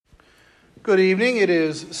Good evening. It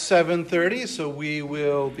is 7:30, so we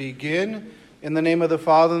will begin. In the name of the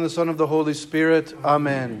Father, and the Son, and of the Holy Spirit.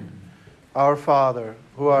 Amen. Our Father,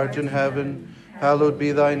 who art in heaven, hallowed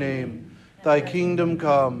be thy name. Thy kingdom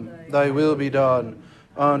come, thy will be done,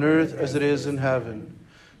 on earth as it is in heaven.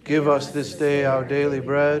 Give us this day our daily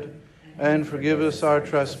bread, and forgive us our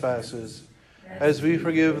trespasses, as we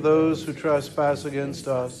forgive those who trespass against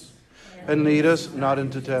us. And lead us not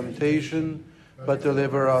into temptation, but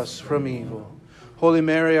deliver us from evil. Holy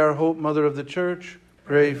Mary, our hope, Mother of the Church,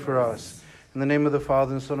 pray for us. In the name of the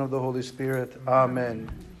Father, and Son, and of the Holy Spirit. Amen.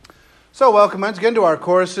 So welcome once again to our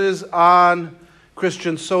courses on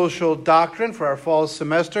Christian social doctrine for our fall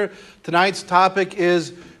semester. Tonight's topic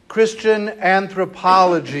is Christian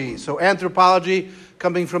anthropology. So anthropology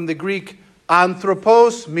coming from the Greek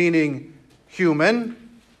anthropos, meaning human,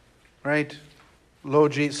 right?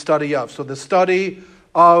 Logi, study of. So the study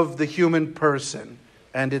of the human person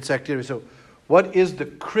and its activity. So what is the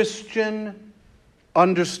Christian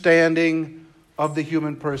understanding of the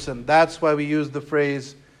human person? That's why we use the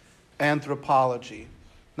phrase anthropology.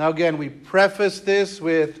 Now again, we preface this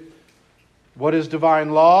with what is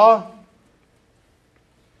divine law?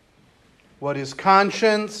 What is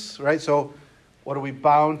conscience, right? So what are we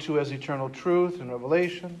bound to as eternal truth and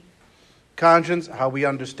revelation? Conscience, how we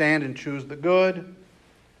understand and choose the good.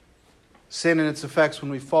 Sin and its effects when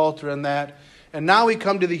we falter in that. And now we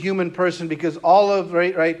come to the human person because all of,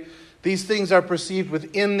 right, these things are perceived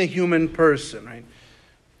within the human person, right?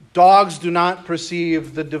 Dogs do not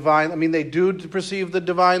perceive the divine, they do perceive the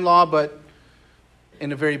divine law, but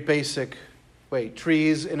in a very basic way.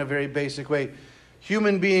 Trees in a very basic way.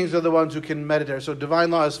 Human beings are the ones who can meditate. So divine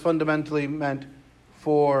law is fundamentally meant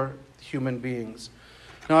for human beings.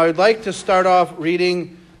 Now I'd like to start off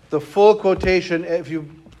reading the full quotation.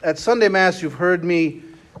 At Sunday Mass, you've heard me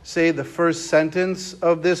say the first sentence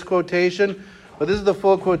of this quotation, but this is the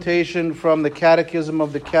full quotation from the Catechism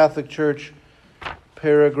of the Catholic Church,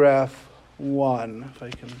 paragraph 1.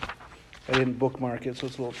 I didn't bookmark it, so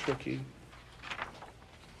it's a little tricky.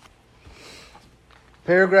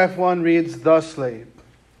 Paragraph 1 reads thusly: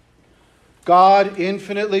 God,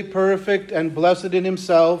 infinitely perfect and blessed in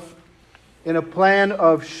himself, in a plan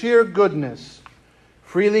of sheer goodness,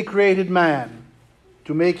 freely created man,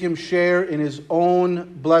 to make him share in his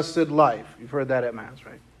own blessed life. You've heard that at Mass,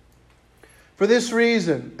 right? For this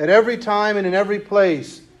reason, at every time and in every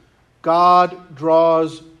place, God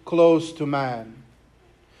draws close to man.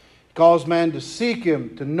 He calls man to seek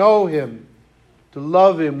him, to know him, to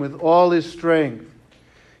love him with all his strength.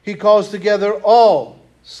 He calls together all,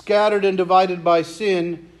 scattered and divided by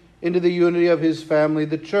sin, into the unity of his family,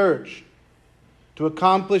 the church. To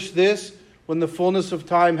accomplish this, when the fullness of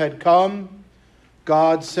time had come,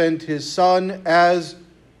 God sent his Son as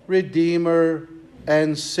Redeemer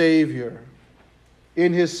and Savior.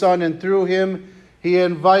 In his Son and through him, he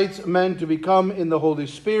invites men to become in the Holy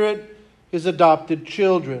Spirit his adopted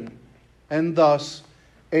children, and thus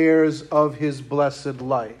heirs of his blessed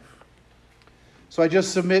life. So I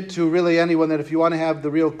just submit to really anyone that if you want to have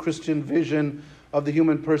the real Christian vision of the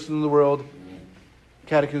human person in the world,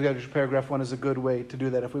 Catechism paragraph 1 is a good way to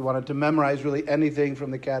do that. If we wanted to memorize really anything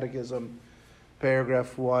from the Catechism,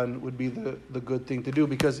 paragraph 1 would be the good thing to do,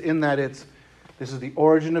 because in that this is the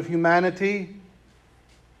origin of humanity.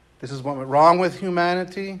 This is what went wrong with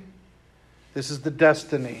humanity. This is the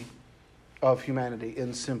destiny of humanity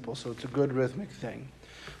in simple. So it's a good rhythmic thing.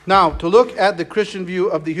 Now, to look at the Christian view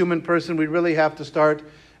of the human person, we really have to start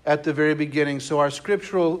at the very beginning. So our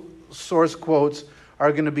scriptural source quotes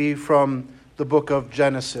are going to be from the book of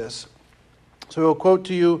Genesis. So we'll quote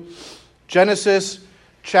to you Genesis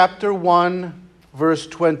chapter 1, verse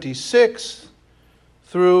 26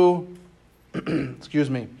 through,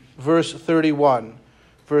 verse 31.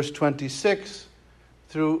 Verse 26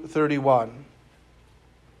 through 31.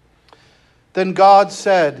 Then God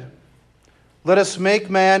said, "Let us make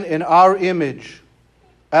man in our image,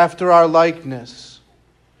 after our likeness.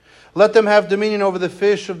 Let them have dominion over the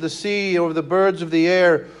fish of the sea, over the birds of the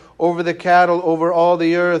air, over the cattle, over all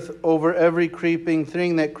the earth, over every creeping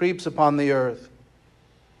thing that creeps upon the earth."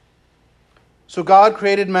 So God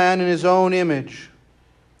created man in his own image.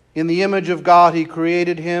 In the image of God he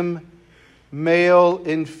created him. Male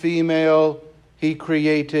and female he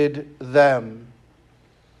created them.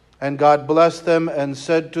 And God blessed them and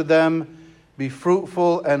said to them, "Be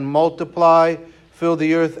fruitful and multiply, fill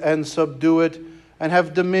the earth and subdue it, and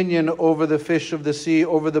have dominion over the fish of the sea,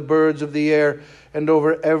 over the birds of the air, and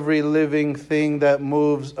over every living thing that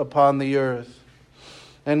moves upon the earth."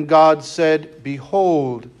 And God said,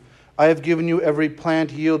 "Behold, I have given you every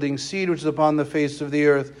plant yielding seed which is upon the face of the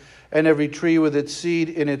earth, and every tree with its seed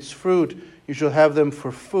in its fruit. You shall have them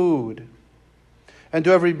for food. And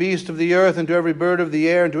to every beast of the earth, and to every bird of the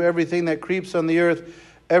air, and to everything that creeps on the earth,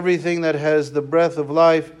 everything that has the breath of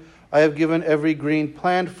life, I have given every green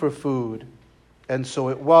plant for food. And so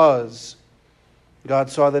it was. God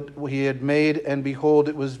saw that he had made, and behold,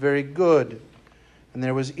 it was very good. And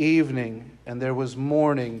there was evening, and there was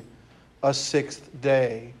morning, a sixth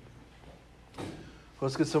day.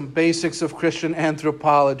 Let's get some basics of Christian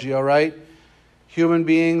anthropology, all right? Human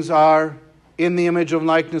beings are in the image and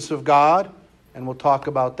likeness of God, and we'll talk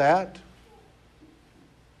about that.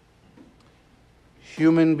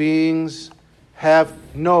 Human beings have,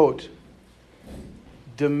 note,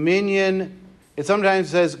 dominion. It sometimes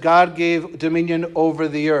says God gave dominion over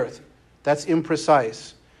the earth. That's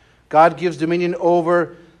imprecise. God gives dominion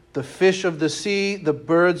over the fish of the sea, the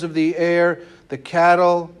birds of the air, the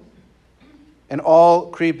cattle, and all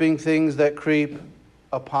creeping things that creep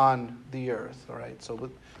upon the earth. All right, so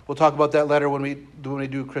we'll talk about that later when we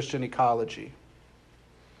do Christian ecology.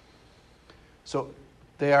 So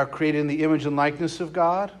they are created in the image and likeness of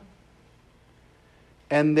God,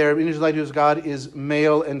 and their image and likeness of God is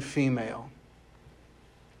male and female.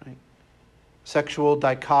 Right? Sexual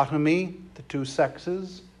dichotomy, the two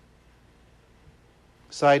sexes.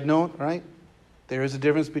 Side note, right? There is a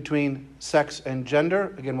difference between sex and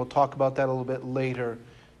gender. Again, we'll talk about that a little bit later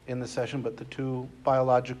in the session, but the two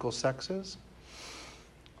biological sexes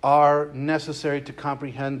are necessary to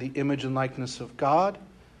comprehend the image and likeness of God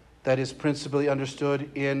that is principally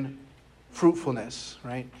understood in fruitfulness,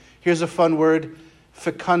 right? Here's a fun word,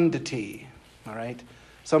 fecundity, all right?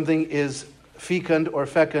 Something is fecund or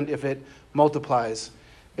fecund if it multiplies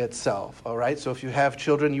itself, all right? So if you have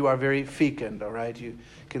children, you are very fecund, all right? You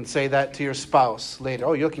can say that to your spouse later.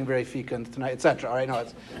 Oh, you're looking very fecund tonight, etc. All right, no,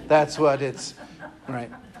 that's what it's, all right?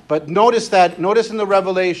 But notice in the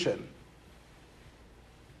Revelation,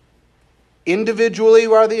 individually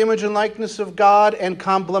we are the image and likeness of God, and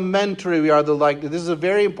complementary we are the likeness. This is a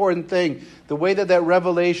very important thing, the way that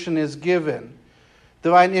revelation is given.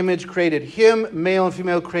 Divine image created him, male and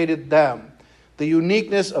female created them. The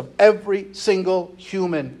uniqueness of every single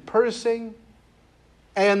human person,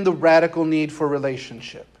 and the radical need for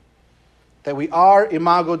relationship. That we are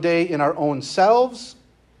imago Dei in our own selves,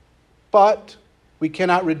 but we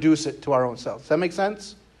cannot reduce it to our own selves. Does that make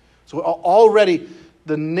sense? So already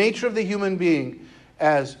the nature of the human being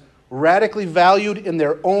as radically valued in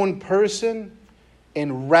their own person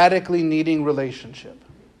and radically needing relationship.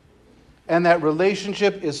 And that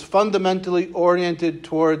relationship is fundamentally oriented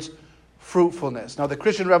towards fruitfulness. Now, the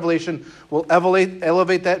Christian revelation will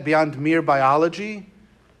elevate that beyond mere biology,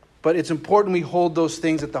 but it's important we hold those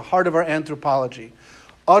things at the heart of our anthropology.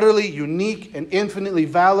 Utterly unique and infinitely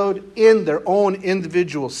valued in their own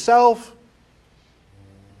individual self,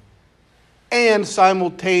 and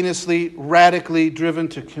simultaneously radically driven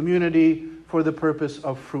to community for the purpose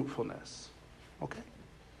of fruitfulness. Okay?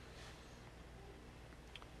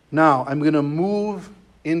 Now, I'm going to move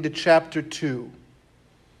into chapter 2.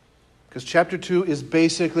 Because chapter 2 is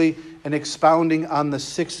basically an expounding on the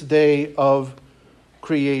sixth day of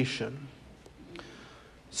creation.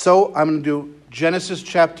 So I'm going to do Genesis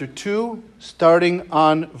chapter 2, starting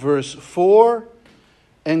on verse 4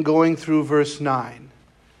 and going through verse 9.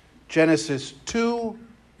 Genesis 2,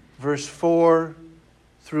 verse 4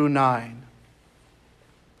 through 9.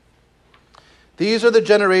 These are the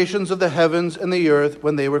generations of the heavens and the earth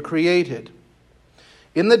when they were created.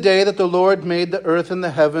 In the day that the Lord made the earth and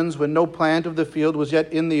the heavens, when no plant of the field was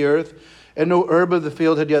yet in the earth, and no herb of the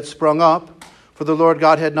field had yet sprung up, for the Lord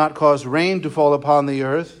God had not caused rain to fall upon the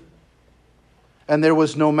earth, and there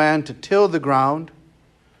was no man to till the ground,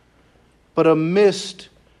 but a mist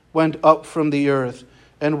went up from the earth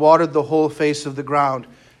and watered the whole face of the ground.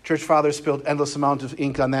 Church fathers spilled endless amounts of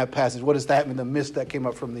ink on that passage. What does that mean? The mist that came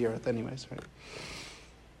up from the earth. Anyways, right?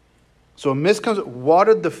 So a mist comes,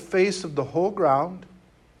 watered the face of the whole ground.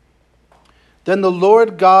 Then the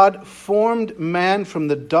Lord God formed man from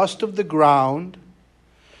the dust of the ground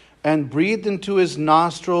and breathed into his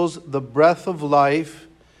nostrils the breath of life,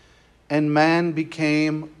 and man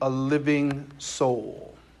became a living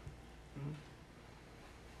soul.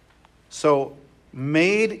 So,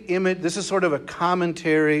 made image, this is sort of a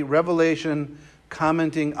commentary, Revelation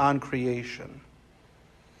commenting on creation.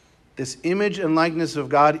 This image and likeness of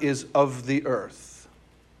God is of the earth.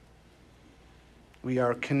 We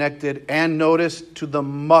are connected, and notice, to the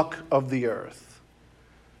muck of the earth.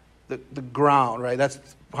 The ground, right? That's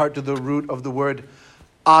part of the root of the word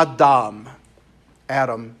Adam,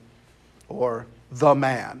 or the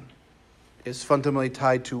man. is fundamentally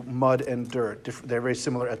tied to mud and dirt. They're very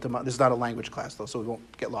similar etymologically. This is not a language class, though, so we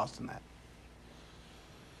won't get lost in that.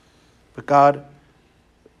 But God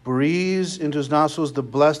breathes into his nostrils the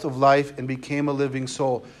blessed of life and became a living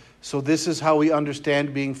soul. So this is how we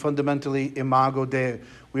understand being fundamentally imago Dei.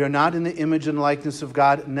 We are not in the image and likeness of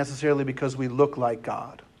God necessarily because we look like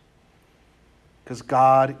God. Because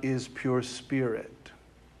God is pure spirit.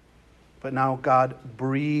 But now God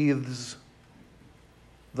breathes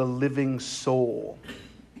the living soul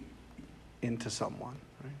into someone.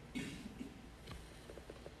 Right?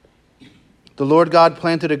 The Lord God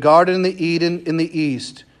planted a garden in the Eden in the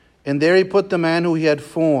east, and there he put the man who he had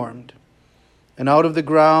formed. And out of the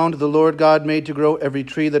ground the Lord God made to grow every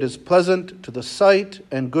tree that is pleasant to the sight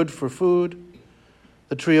and good for food,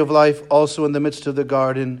 the tree of life also in the midst of the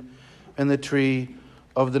garden, and the tree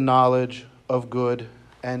of the knowledge of good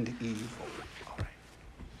and evil. All right.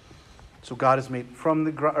 So God is made from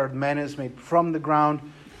the ground, or man is made from the ground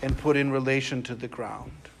and put in relation to the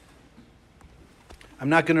ground. I'm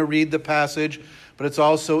not going to read the passage, but it's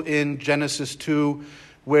also in Genesis 2,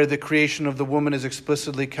 where the creation of the woman is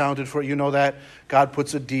explicitly counted for. You know that God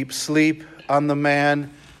puts a deep sleep on the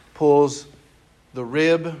man, pulls the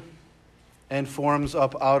rib, and forms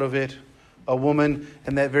up out of it a woman.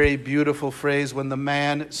 And that very beautiful phrase, when the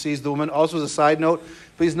man sees the woman. Also, as a side note,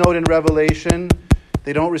 please note in Revelation,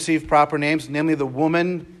 they don't receive proper names. Namely, the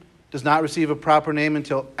woman does not receive a proper name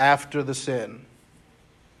until after the sin.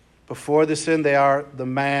 Before the sin, they are the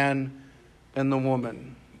man and the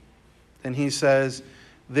woman. And he says,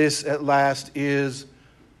 this at last is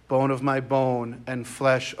bone of my bone and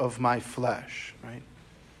flesh of my flesh. Right?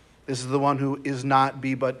 This is the one who is not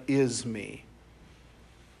me, but is me.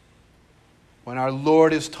 When our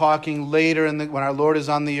Lord is talking later, when our Lord is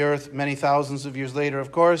on the earth, many thousands of years later,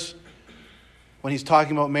 of course, when he's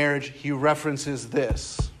talking about marriage, he references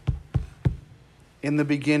this. In the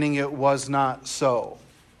beginning, it was not so.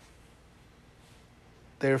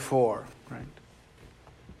 Therefore, right?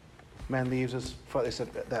 Man leaves his father, they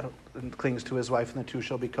said that clings to his wife, and the two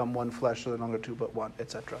shall become one flesh, so they're no longer two but one,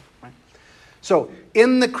 etc. Right? So,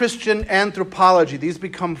 in the Christian anthropology, these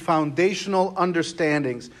become foundational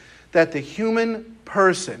understandings that the human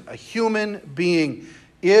person, a human being,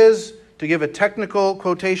 is, to give a technical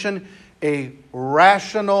quotation, a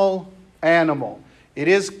rational animal. It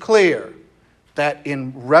is clear that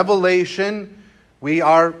in Revelation, we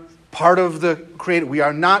are part of the created. We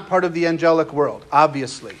are not part of the angelic world,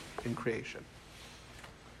 obviously, in creation.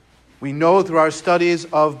 We know through our studies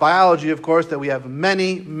of biology, of course, that we have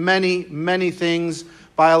many, many, many things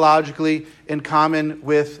biologically in common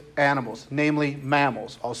with animals, namely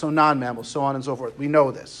mammals, also non-mammals, so on and so forth. We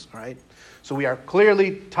know this, right? So we are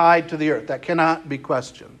clearly tied to the earth. That cannot be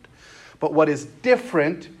questioned. But what is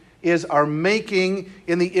different is our making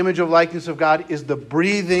in the image of likeness of God is the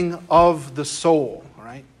breathing of the soul, all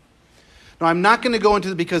right? Now, I'm not going to go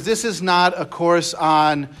into because this is not a course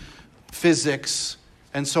on physics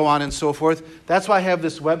and so on and so forth. That's why I have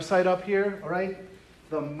this website up here, all right?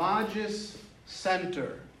 The Magis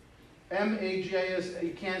Center. M-A-G-I-S,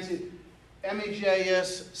 you can't see it.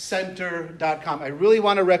 MAGIScenter.com. I really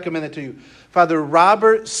want to recommend it to you. Father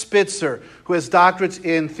Robert Spitzer, who has doctorates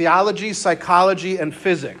in theology, psychology, and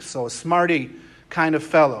physics. So a smarty kind of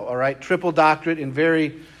fellow, all right? Triple doctorate in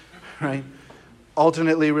very, right,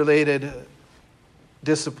 alternately related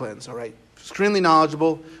disciplines, all right? Extremely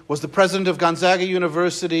knowledgeable. Was the president of Gonzaga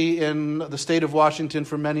University in the state of Washington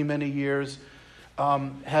for many, many years.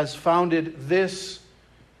 Has founded this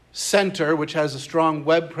center, which has a strong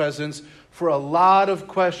web presence, for a lot of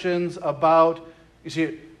questions about, you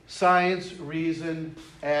see, science, reason,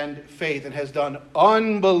 and faith, and has done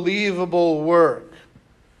unbelievable work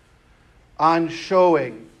on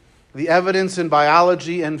showing the evidence in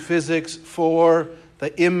biology and physics for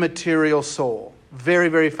the immaterial soul. Very,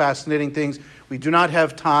 very fascinating things. We do not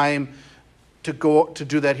have time to go to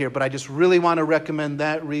do that here, but I just really want to recommend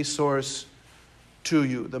that resource to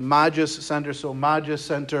you, the Magis Center, so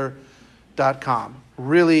magiscenter.com.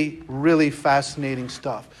 Really, really fascinating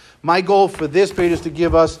stuff. My goal for this page is to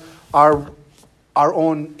give us our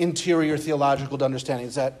own interior theological understanding.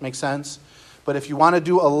 Does that make sense? But if you want to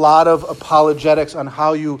do a lot of apologetics on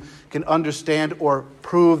how you can understand or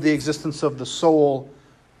prove the existence of the soul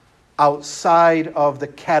outside of the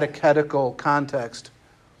catechetical context,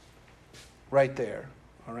 right there,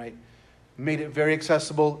 all right? Made it very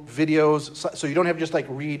accessible, videos, so you don't have just like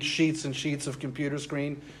read sheets and sheets of computer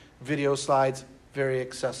screen, video slides, very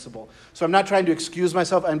accessible. So I'm not trying to excuse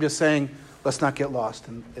myself, I'm just saying let's not get lost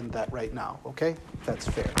in that right now, okay? That's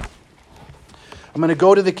fair. I'm going to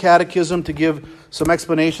go to the Catechism to give some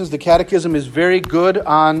explanations. The Catechism is very good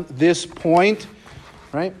on this point,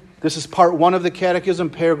 right? This is part 1 of the Catechism,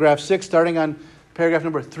 paragraph 6, starting on paragraph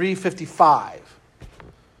number 355.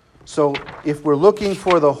 So if we're looking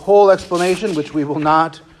for the whole explanation, which we will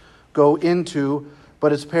not go into,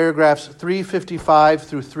 but it's paragraphs 355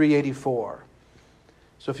 through 384.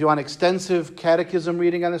 So if you want extensive catechism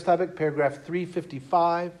reading on this topic, paragraph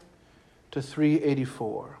 355 to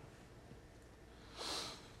 384.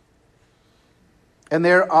 And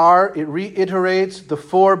it reiterates the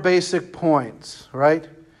 4 basic points, right?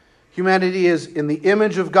 Humanity is in the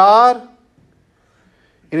image of God,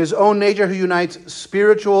 in his own nature who unites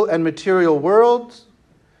spiritual and material worlds.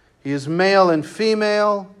 He is male and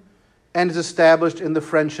female, and is established in the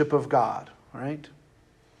friendship of God, right?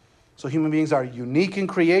 So human beings are unique in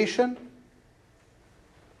creation,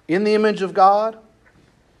 in the image of God,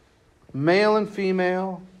 male and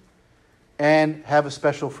female, and have a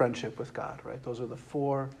special friendship with God, right? Those are the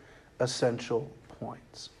 4 essential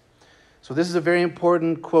points. So this is a very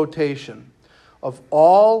important quotation. Of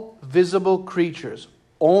all visible creatures,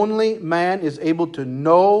 only man is able to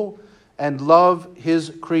know and love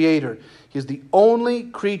his Creator. He is the only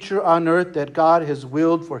creature on earth that God has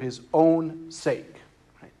willed for his own sake.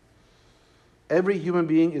 Right? Every human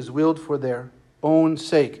being is willed for their own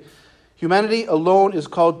sake. Humanity alone is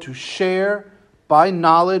called to share by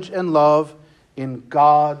knowledge and love in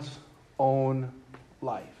God's own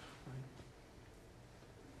life.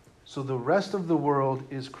 So the rest of the world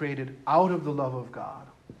is created out of the love of God.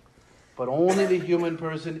 But only the human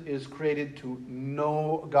person is created to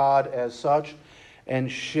know God as such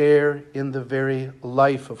and share in the very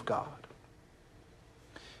life of God.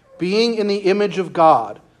 Being in the image of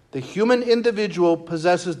God, the human individual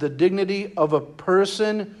possesses the dignity of a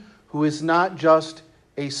person who is not just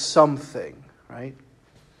a something, right?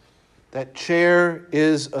 That chair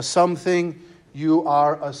is a something, you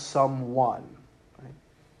are a someone. Right?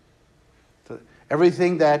 So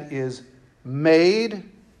everything that is made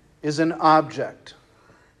is an object.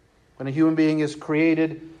 When a human being is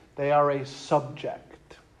created, they are a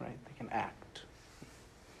subject, right? They can act.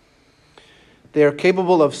 They are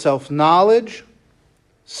capable of self-knowledge,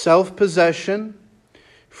 self-possession,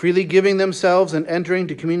 freely giving themselves and entering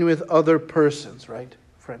into communion with other persons, right?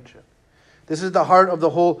 Friendship. This is the heart of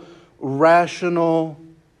the whole rational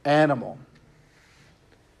animal.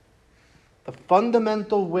 The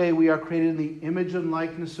fundamental way we are created in the image and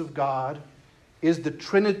likeness of God is the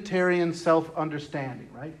Trinitarian self-understanding,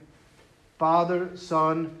 right? Father,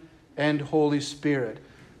 Son, and Holy Spirit.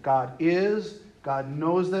 God is, God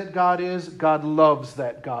knows that God is, God loves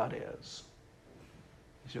that God is.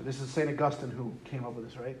 So this is St. Augustine who came up with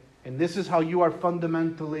this, right? And this is how you are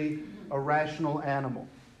fundamentally a rational animal.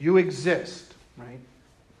 You exist, right?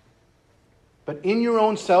 But in your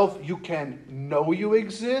own self, you can know you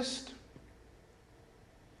exist,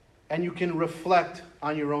 and you can reflect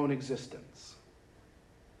on your own existence.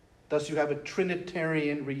 Thus, you have a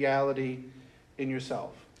Trinitarian reality in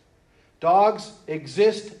yourself. Dogs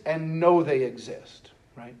exist and know they exist,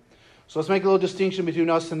 right? So let's make a little distinction between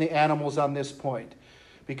us and the animals on this point,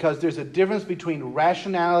 because there's a difference between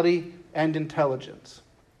rationality and intelligence.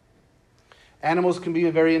 Animals can be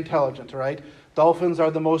very intelligent, right? Dolphins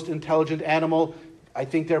are the most intelligent animal. I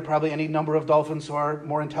think there are probably any number of dolphins who are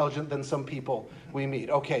more intelligent than some people we meet.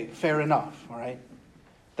 Okay, fair enough, all right?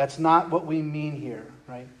 That's not what we mean here,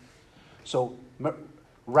 right? So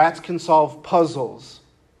rats can solve puzzles.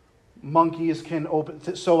 Monkeys can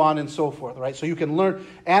open, so on and so forth, right? So you can learn,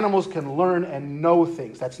 animals can learn and know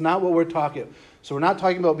things. That's not what we're talking about. So we're not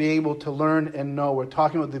talking about being able to learn and know. We're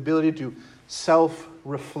talking about the ability to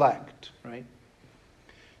self-reflect, right?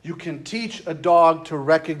 You can teach a dog to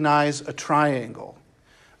recognize a triangle.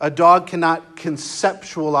 A dog cannot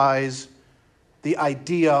conceptualize the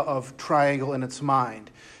idea of triangle in its mind.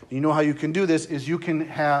 You know how you can do this is you can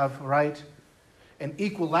have, right, an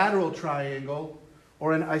equilateral triangle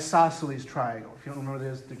or an isosceles triangle. If you don't remember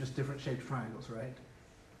this, they're just different shaped triangles, right?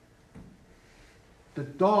 The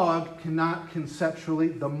dog cannot conceptually,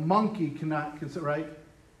 the monkey cannot, right?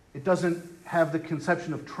 It doesn't have the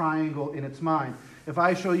conception of triangle in its mind. If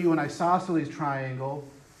I show you an isosceles triangle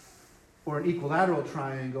or an equilateral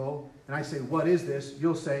triangle, and I say, what is this?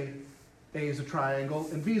 You'll say, A is a triangle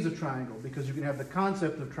and B is a triangle, because you can have the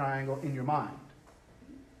concept of triangle in your mind.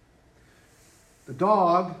 The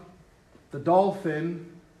dog, the dolphin,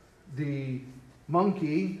 the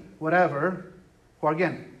monkey, whatever, who are,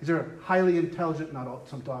 again, these are highly intelligent, not all,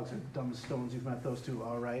 some dogs are dumb as stones, you've met those too,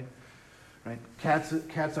 all right? Right?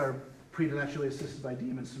 Cats are preternaturally assisted by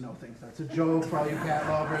demons to know things. That's a joke for all you cat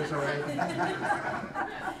lovers, all right?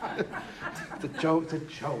 It's a joke.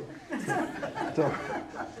 So,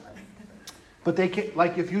 but they can,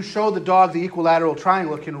 like if you show the dog the equilateral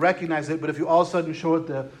triangle, it can recognize it, but if you all of a sudden show it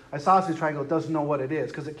the isosceles triangle, it doesn't know what it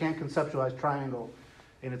is because it can't conceptualize triangle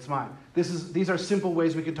in its mind. These are simple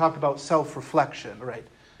ways we can talk about self-reflection, right?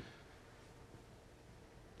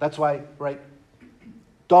 That's why, right,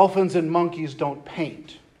 dolphins and monkeys don't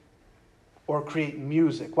paint or create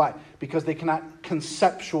music. Why? Because they cannot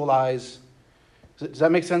conceptualize. Does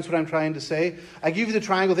that make sense what I'm trying to say? I give you the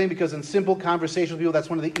triangle thing because in simple conversation with people, that's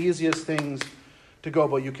one of the easiest things to go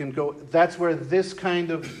about. You can go, that's where this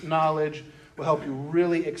kind of knowledge will help you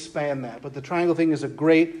really expand that. But the triangle thing is a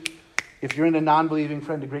great, if you're in a non-believing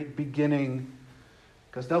friend, a great beginning,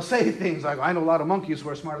 because they'll say things like, I know a lot of monkeys who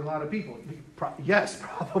are smarter than a lot of people. Yes,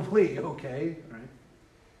 probably, okay, right?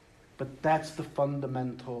 But that's the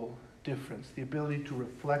fundamental difference, the ability to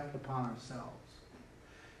reflect upon ourselves.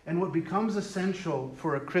 And what becomes essential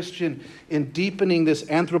for a Christian in deepening this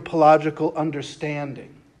anthropological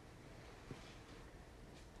understanding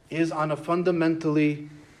is on a fundamentally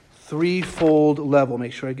threefold level.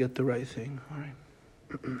 Make sure I get the right thing. All right.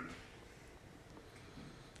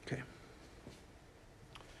 Okay.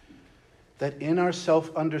 That in our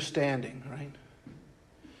self-understanding, right,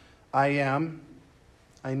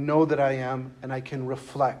 I know that I am, and I can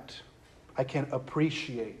reflect. I can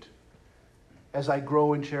appreciate. As I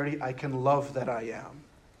grow in charity, I can love that I am.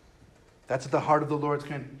 That's at the heart of the Lord's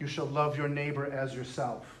command. You shall love your neighbor as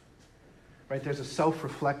yourself. Right? There's a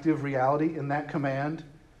self-reflective reality in that command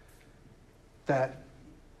that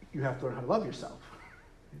you have to learn how to love yourself.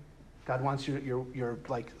 God wants your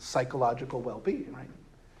like psychological well-being, right?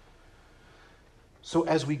 So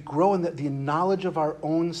as we grow in the knowledge of our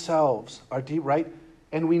own selves, our deep, right?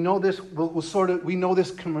 And we know this, we know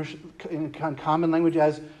this in common language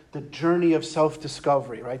as the journey of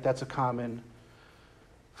self-discovery, right? That's a common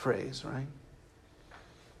phrase, right?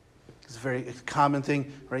 It's a very common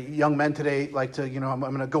thing, right? Young men today like to, I'm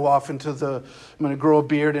going to go off I'm going to grow a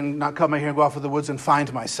beard and not cut my hair and go off in the woods and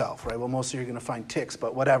find myself, right? Well, most of you are going to find ticks,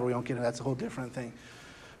 but whatever, we don't get into that's a whole different thing,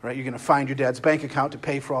 right? You're going to find your dad's bank account to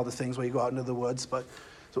pay for all the things while you go out into the woods, but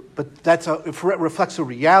it reflects a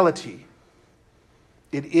reality.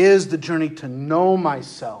 It is the journey to know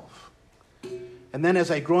myself. And then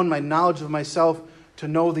as I grow in my knowledge of myself, to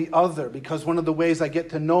know the other. Because one of the ways I get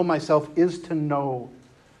to know myself is to know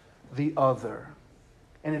the other.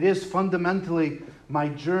 And it is fundamentally my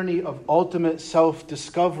journey of ultimate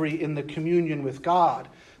self-discovery in the communion with God.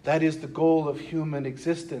 That is the goal of human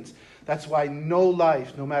existence. That's why no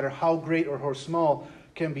life, no matter how great or how small,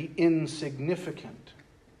 can be insignificant.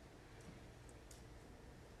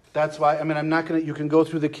 That's why, you can go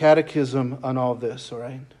through the catechism on all this, all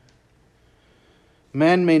right?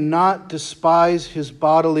 Man may not despise his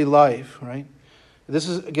bodily life, right? This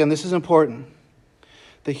is important.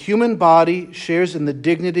 The human body shares in the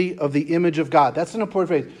dignity of the image of God. That's an important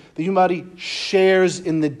phrase. The human body shares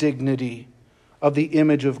in the dignity of the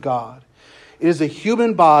image of God. It is a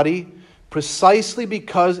human body precisely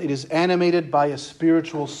because it is animated by a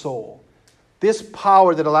spiritual soul. This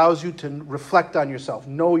power that allows you to reflect on yourself,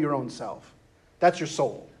 know your own self. That's your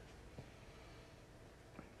soul.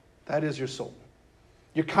 That is your soul.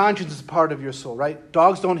 Your conscience is part of your soul, right?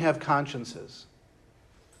 Dogs don't have consciences.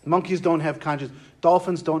 Monkeys don't have consciences.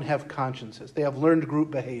 Dolphins don't have consciences. They have learned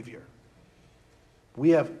group behavior. We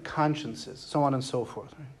have consciences, so on and so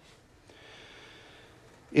forth. Right?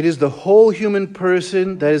 It is the whole human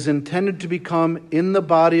person that is intended to become, in the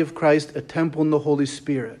body of Christ, a temple in the Holy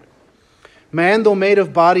Spirit. Man, though made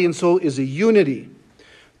of body and soul, is a unity.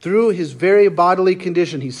 Through his very bodily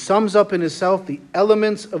condition, he sums up in himself the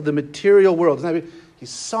elements of the material world. He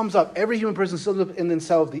sums up, every human person sums up in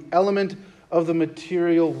themselves the element of the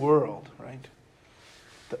material world, right?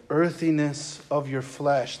 The earthiness of your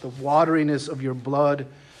flesh, the wateriness of your blood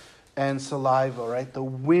and saliva, right? The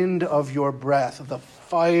wind of your breath, the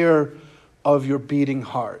fire of your beating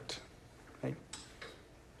heart, right?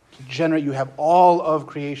 You have all of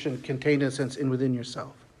creation contained in a sense within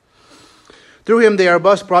yourself. Through him they are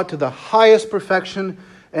thus brought to the highest perfection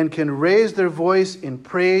and can raise their voice in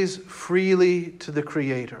praise freely to the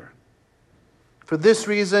Creator. For this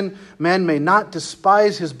reason, man may not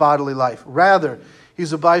despise his bodily life. Rather, he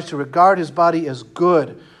is obliged to regard his body as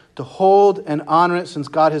good, to hold and honor it since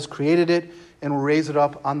God has created it and will raise it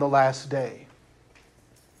up on the last day.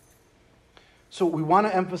 So we want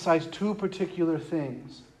to emphasize two particular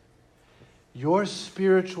things. Your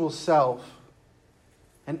spiritual self,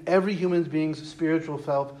 and every human being's spiritual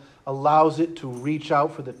self, allows it to reach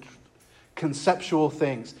out for the conceptual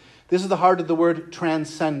things. This is the heart of the word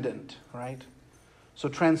transcendent, right? So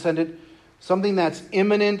transcendent, something that's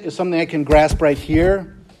immanent is something I can grasp right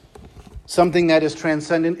here. Something that is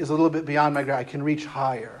transcendent is a little bit beyond my grasp. I can reach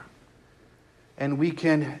higher. And we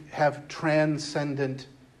can have transcendent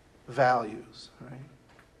values, right?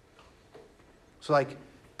 So like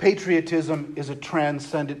patriotism is a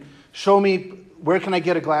transcendent. Show me, where can I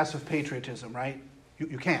get a glass of patriotism, right?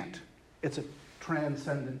 You can't. It's a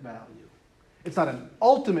transcendent value. It's not an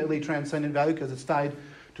ultimately transcendent value because it's tied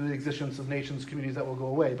to the existence of nations, communities that will go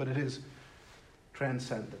away, but it is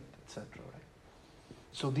transcendent, etc. Right?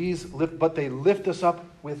 So they lift us up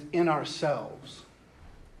within ourselves.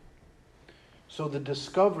 So the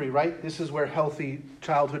discovery, right? This is where healthy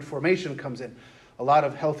childhood formation comes in. A lot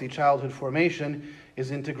of healthy childhood formation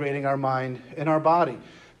is integrating our mind and our body.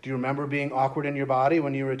 Do you remember being awkward in your body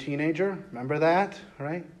when you were a teenager? Remember that,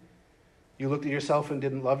 right? You looked at yourself and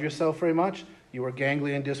didn't love yourself very much. You were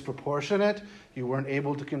gangly and disproportionate. You weren't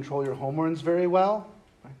able to control your hormones very well.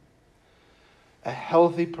 Right? A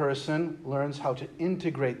healthy person learns how to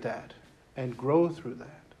integrate that and grow through that.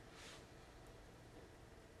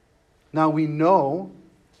 Now we know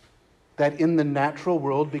that in the natural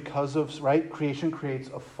world, because of, right, creation creates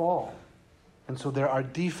a fall. And so there are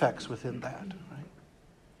defects within that. Right?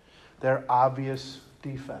 There are obvious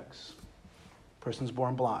defects. Person's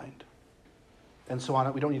born blind. And so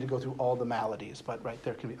on. We don't need to go through all the maladies, but right,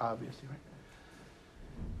 there can be obviously, right?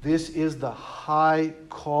 This is the high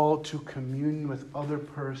call to communion with other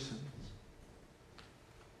persons.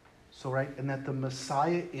 So, right, and that the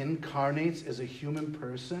Messiah incarnates as a human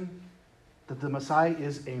person, that the Messiah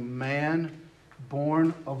is a man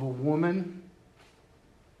born of a woman,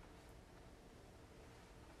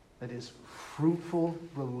 that is fruitful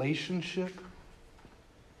relationship,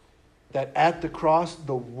 that at the cross,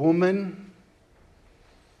 the woman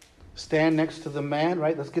stand next to the man,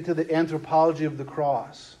 right? Let's get to the anthropology of the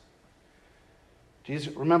cross.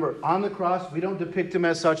 Jesus, remember, on the cross, we don't depict him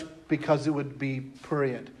as such because it would be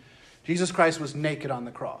prurient. Jesus Christ was naked on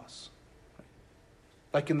the cross.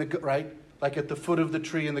 Like like at the foot of the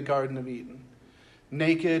tree in the Garden of Eden.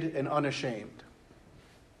 Naked and unashamed.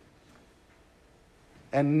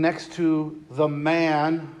 And next to the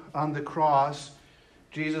man on the cross,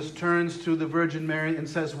 Jesus turns to the Virgin Mary and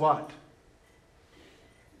says what?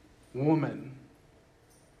 Woman,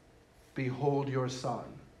 behold your son.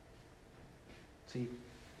 See,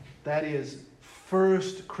 that is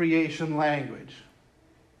first creation language.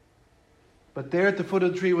 But there at the foot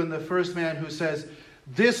of the tree, when the first man who says,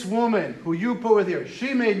 this woman who you put with here,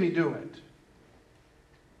 she made me do it.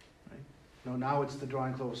 Right? No, now it's the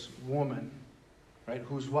drawing close woman, right?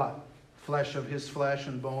 Who's what? Flesh of his flesh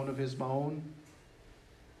and bone of his bone.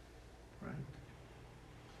 Right?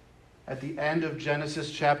 At the end of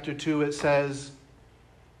Genesis chapter 2, it says,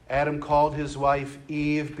 Adam called his wife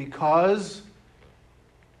Eve because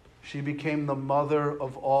she became the mother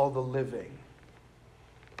of all the living.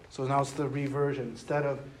 So now it's the reversion. Instead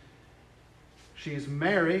of she's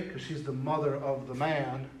Mary, because she's the mother of the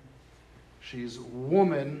man, she's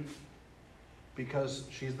woman because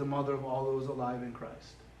she's the mother of all those alive in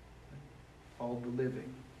Christ. All the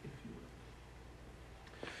living, if you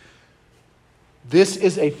will. This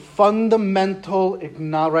is a fundamental,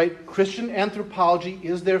 right? Christian anthropology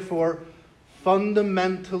is therefore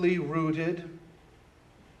fundamentally rooted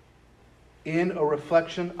in a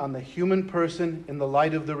reflection on the human person in the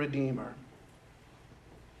light of the Redeemer.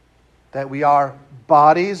 That we are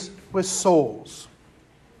bodies with souls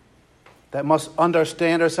that must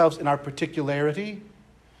understand ourselves in our particularity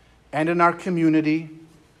and in our community,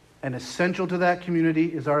 and essential to that community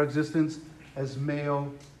is our existence as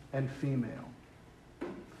male and female.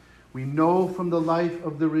 We know from the life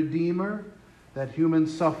of the Redeemer that human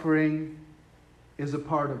suffering is a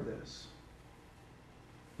part of this.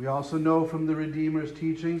 We also know from the Redeemer's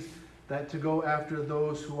teachings that to go after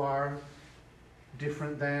those who are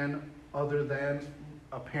different than, other than,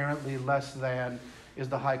 apparently less than, is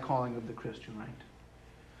the high calling of the Christian, right?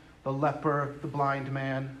 The leper, the blind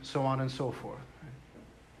man, so on and so forth.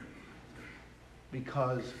 Right?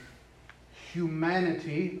 Because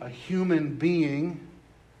humanity, a human being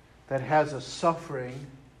that has a suffering,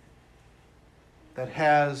 that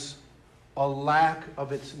has a lack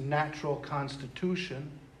of its natural constitution,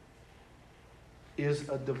 is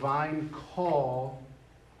a divine call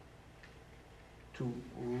to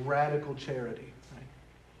radical charity. Right?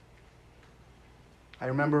 I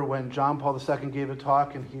remember when John Paul II gave a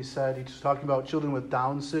talk and he was talking about children with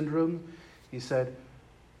Down syndrome. He said,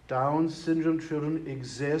 Down syndrome children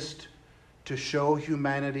exist to show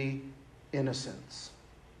humanity innocence.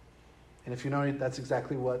 And if you know it, that's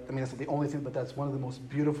exactly what, I mean, that's not the only thing, but that's one of the most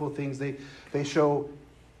beautiful things. They show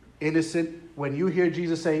innocent. When you hear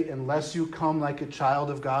Jesus say, unless you come like a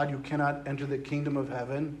child of God, you cannot enter the kingdom of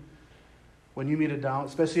heaven. When you meet a Down,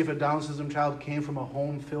 especially if a Down syndrome child came from a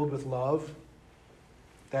home filled with love,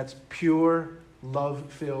 that's pure,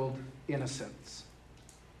 love-filled innocence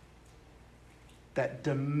that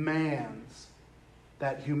demands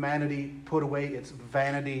that humanity put away its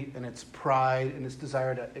vanity and its pride and its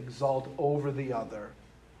desire to exalt over the other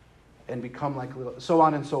and become like little, so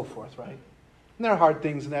on and so forth, right? And there are hard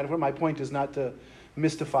things in that. My point is not to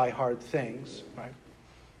mystify hard things, right?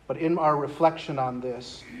 But in our reflection on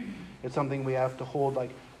this, it's something we have to hold, like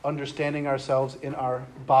understanding ourselves in our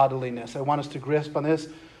bodiliness. I want us to grasp on this.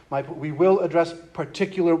 We will address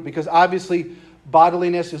particular, because obviously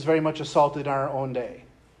bodiliness is very much assaulted in our own day.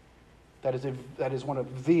 That is one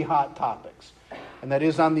of the hot topics. And that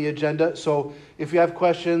is on the agenda. So if you have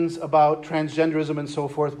questions about transgenderism and so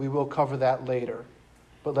forth, we will cover that later.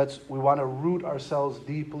 But we want to root ourselves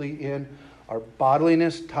deeply in our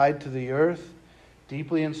bodiliness tied to the earth,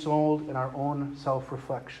 deeply ensouled in our own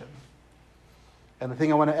self-reflection. And the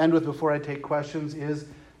thing I want to end with before I take questions is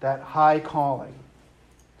that high calling.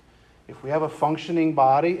 If we have a functioning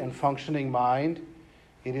body and functioning mind,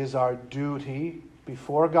 it is our duty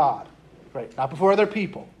before God, right? Not before other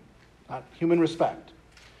people, not human respect.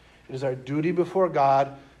 It is our duty before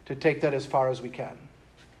God to take that as far as we can.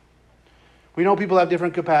 We know people have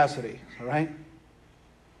different capacity, all right?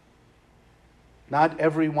 Not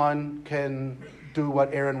everyone can do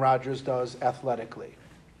what Aaron Rodgers does athletically.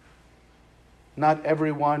 Not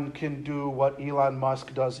everyone can do what Elon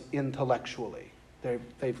Musk does intellectually.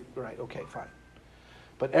 Right, okay, fine.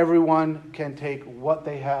 But everyone can take what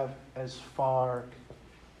they have as far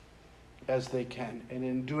as they can. And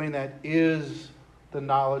in doing that is the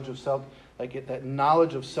knowledge of self, that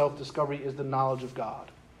knowledge of self-discovery is the knowledge of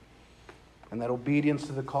God. And that obedience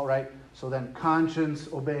to the call, right? So then conscience,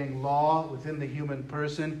 obeying law within the human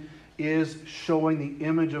person is showing the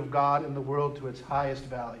image of God in the world to its highest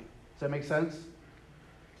value. Does that make sense?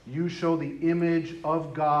 You show the image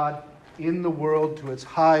of God in the world to its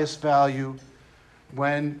highest value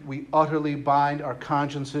when we utterly bind our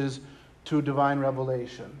consciences to divine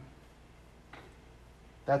revelation.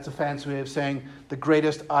 That's a fancy way of saying the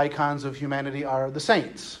greatest icons of humanity are the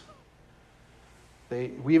saints.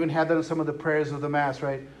 We even had that in some of the prayers of the Mass,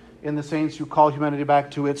 right? In the saints, you call humanity back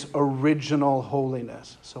to its original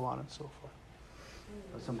holiness, so on and so forth.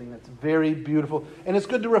 That's something that's very beautiful. And it's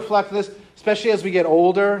good to reflect this, especially as we get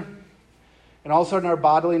older. And all of a sudden our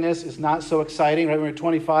bodiliness is not so exciting. Right when we were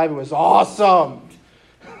 25, it was awesome.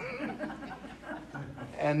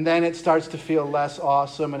 And then it starts to feel less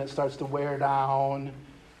awesome and it starts to wear down.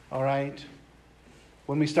 All right?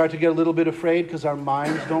 When we start to get a little bit afraid because our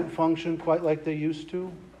minds don't function quite like they used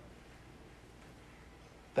to.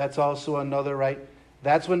 That's also another, right?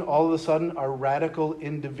 That's when all of a sudden our radical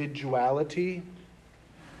individuality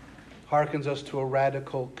harkens us to a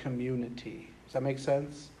radical community. Does that make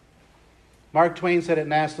sense? Mark Twain said it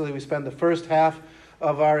nastily, we spend the first half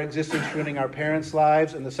of our existence ruining our parents'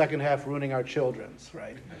 lives and the second half ruining our children's,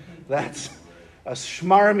 right? That's a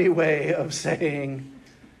schmarmy way of saying,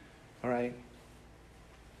 all right,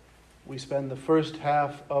 we spend the first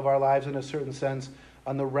half of our lives in a certain sense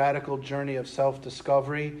on the radical journey of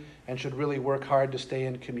self-discovery and should really work hard to stay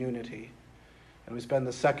in community. And we spend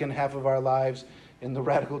the second half of our lives in the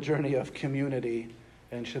radical journey of community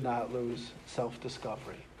and should not lose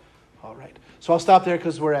self-discovery. All right. So I'll stop there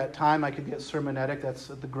because we're at time. I could get sermonetic. That's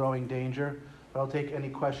the growing danger. But I'll take any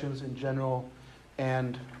questions in general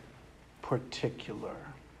and particular.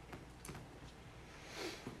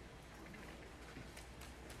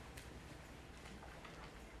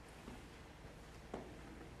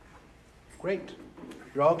 Great.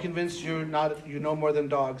 You're all convinced you know more than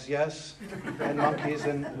dogs, yes? And monkeys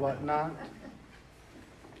and whatnot?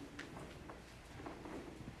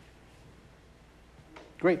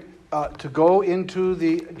 Great. To go into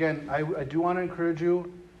again, I do want to encourage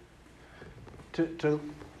you to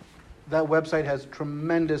that website has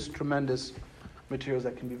tremendous materials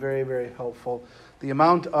that can be very, very helpful. The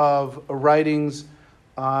amount of writings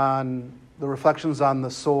on the reflections on the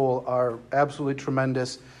soul are absolutely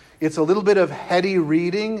tremendous. It's a little bit of heady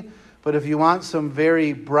reading, but if you want some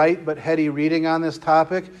very bright but heady reading on this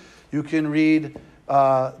topic, you can read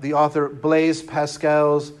the author Blaise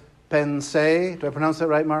Pascal's Pensées. Do I pronounce that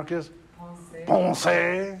right, Marcus?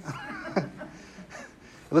 Pensées.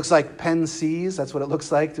 It looks like Pensées. That's what it looks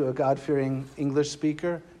like to a God-fearing English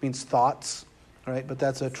speaker. It means thoughts, right? But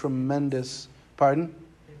that's a tremendous, pardon?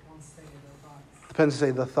 depends to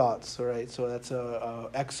say the thoughts, all right? So that's a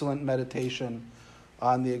excellent meditation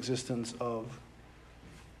on the existence of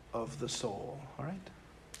the soul, all right?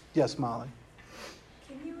 Yes, Molly.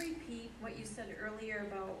 Can you repeat what you said earlier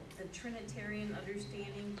about the Trinitarian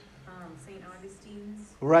understanding, St.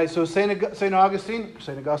 Augustine's? Right, so St. Augustine,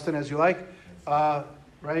 as you like,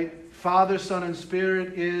 right? Father, Son, and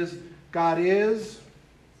Spirit is, God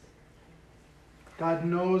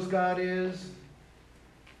knows God is,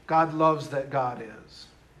 God loves that God is.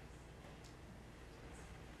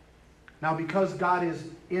 Now, because God is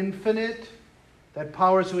infinite, that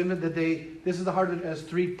power is so infinite that this is the heart of it as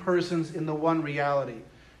three persons in the one reality.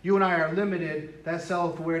 You and I are limited. That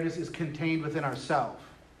self-awareness is contained within ourself.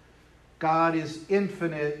 God is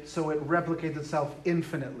infinite, so it replicates itself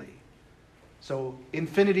infinitely. So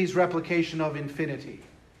infinity's replication of infinity,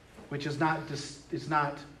 which is not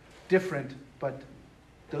different, but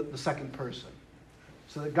the second person.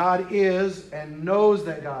 So that God is and knows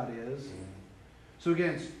that God is. So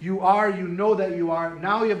again, you know that you are.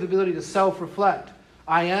 Now you have the ability to self-reflect.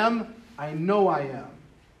 I am, I know I am.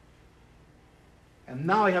 And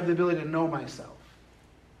now I have the ability to know myself.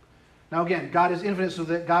 Now again, God is infinite so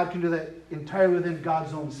that God can do that entirely within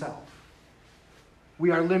God's own self.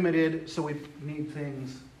 We are limited, so we need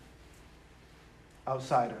things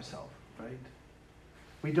outside ourselves, right?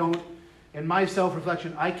 We don't, in my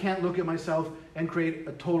self-reflection, I can't look at myself and create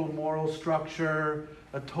a total moral structure,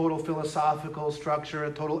 a total philosophical structure,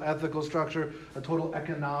 a total ethical structure, a total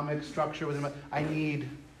economic structure within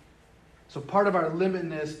so part of our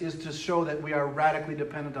limitedness is to show that we are radically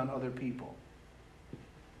dependent on other people.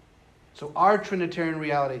 So our Trinitarian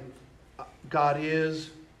reality, God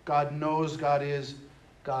is, God knows God is,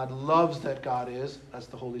 God loves that God is, that's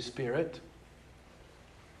the Holy Spirit,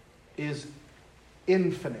 is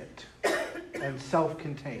infinite and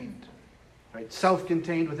self-contained. Right?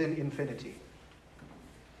 Self-contained within infinity.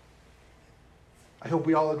 I hope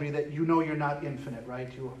we all agree that you know you're not infinite,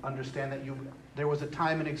 right? You understand that there was a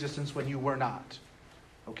time in existence when you were not.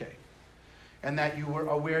 Okay. And that you were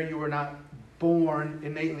aware you were not born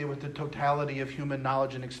innately with the totality of human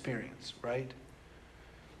knowledge and experience, right?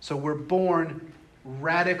 So we're born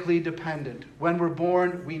radically dependent. When we're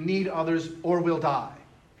born, we need others or we'll die.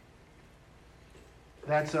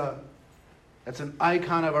 That's an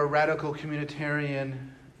icon of our radical communitarian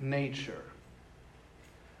nature.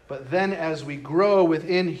 But then as we grow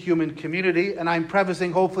within human community, and I'm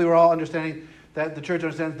prefacing, hopefully we're all understanding that the church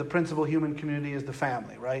understands the principal human community is the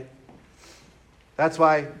family, right? That's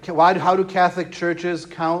why how do Catholic churches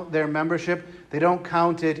count their membership? They don't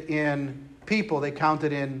count it in people, they count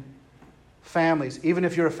it in families, even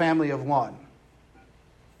if you're a family of one.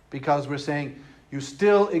 Because we're saying you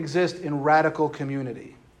still exist in radical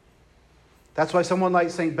community. That's why someone like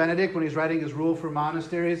St. Benedict, when he's writing his rule for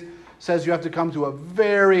monasteries, says you have to come to a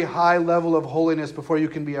very high level of holiness before you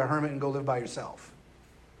can be a hermit and go live by yourself.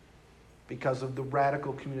 Because of the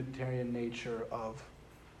radical communitarian nature of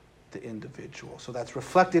the individual. So that's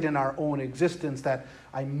reflected in our own existence, that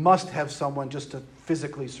I must have someone just to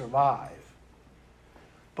physically survive.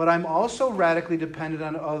 But I'm also radically dependent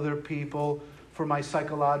on other people for my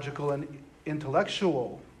psychological and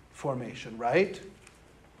intellectual formation, right?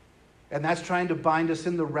 And that's trying to bind us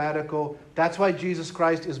in the radical. That's why Jesus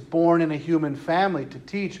Christ is born in a human family, to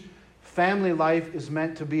teach family life is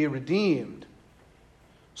meant to be redeemed.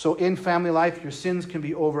 So in family life, your sins can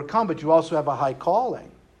be overcome, but you also have a high calling.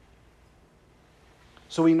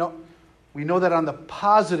 So we know that on the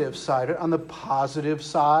positive side,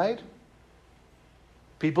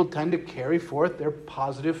 people tend to carry forth their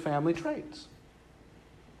positive family traits.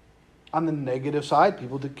 On the negative side,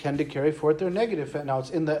 people tend to carry forth their negative. Now, it's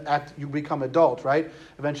in the act, you become adult, right?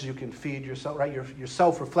 Eventually you can feed yourself, right? Your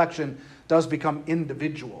self-reflection does become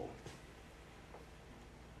individual.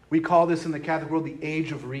 We call this in the Catholic world the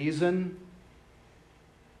age of reason.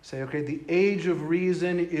 Say, okay, the age of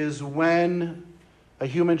reason is when a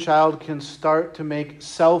human child can start to make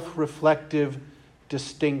self-reflective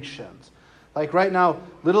distinctions. Like right now,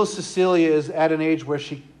 little Cecilia is at an age where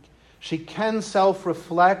she can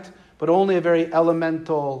self-reflect, but only a very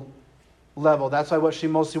elemental level. That's why what she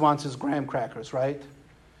mostly wants is graham crackers, right?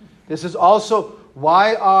 This is also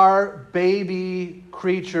why are baby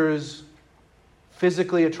creatures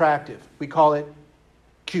physically attractive? We call it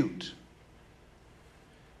cute.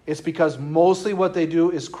 It's because mostly what they do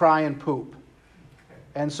is cry and poop.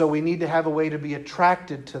 And so we need to have a way to be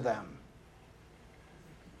attracted to them.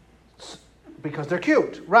 Because they're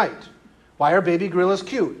cute, right? Why are baby gorillas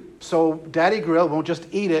cute? So daddy gorilla won't just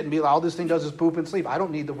eat it and be like, all this thing does is poop and sleep. I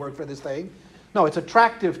don't need to work for this thing. No, it's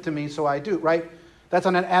attractive to me, so I do, right? That's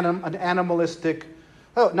an animalistic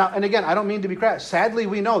Oh, now, and again, I don't mean to be crass. Sadly,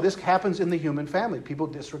 we know this happens in the human family. People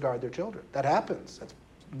disregard their children. That happens. That's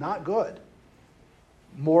not good.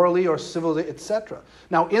 Morally or civilly, etc.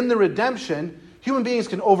 Now, in the redemption, human beings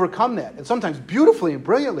can overcome that. And sometimes beautifully and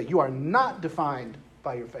brilliantly. You are not defined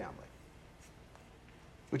by your family.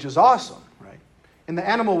 Which is awesome, right? In the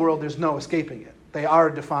animal world, there's no escaping it. They are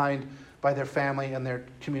defined by their family and their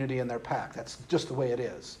community and their pack. That's just the way it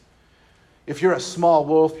is. If you're a small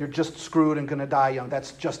wolf, you're just screwed and going to die young.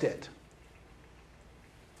 That's just it.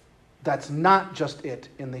 That's not just it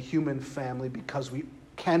in the human family, because we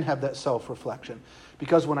can have that self-reflection.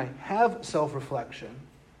 Because when I have self-reflection,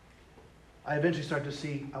 I eventually start to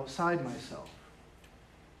see outside myself.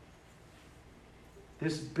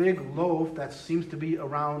 This big loaf that seems to be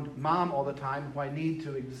around mom all the time, who I need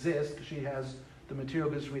to exist because she has the material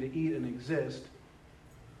goods for me to eat and exist,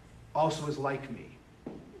 also is like me.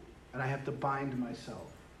 And I have to bind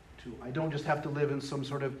myself to. I don't just have to live in some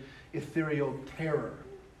sort of ethereal terror,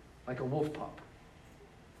 like a wolf pup.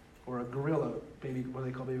 Or a gorilla, baby, what do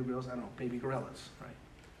they call baby gorillas? I don't know, baby gorillas, right?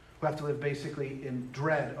 Who have to live basically in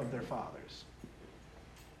dread of their fathers.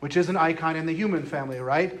 Which is an icon in the human family,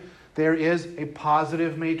 right? There is a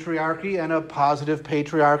positive matriarchy and a positive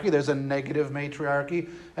patriarchy. There's a negative matriarchy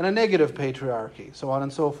and a negative patriarchy, so on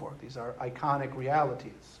and so forth. These are iconic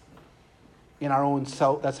realities in our own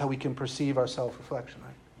self. That's how we can perceive our self-reflection,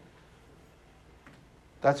 right?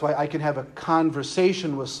 That's why I can have a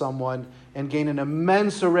conversation with someone and gain an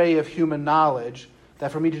immense array of human knowledge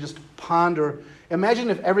that for me to just ponder. Imagine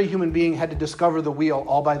if every human being had to discover the wheel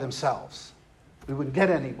all by themselves. We wouldn't get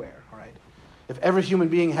anywhere, all right? If every human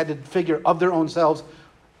being had to figure of their own selves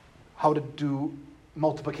how to do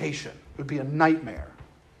multiplication, it would be a nightmare.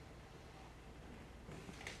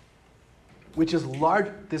 Which is large.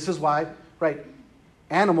 This is why, right,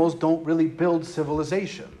 animals don't really build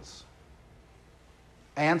civilizations.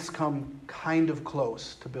 Ants come kind of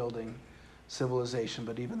close to building civilization,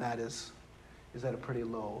 but even that is at a pretty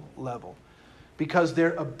low level. Because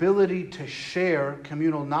their ability to share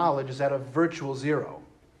communal knowledge is at a virtual zero.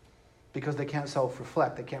 Because they can't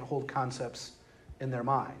self-reflect. They can't hold concepts in their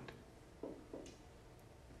mind.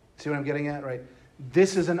 See what I'm getting at, right?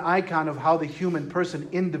 This is an icon of how the human person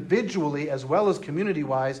individually as well as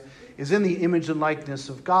community-wise is in the image and likeness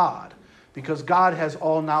of God. Because God has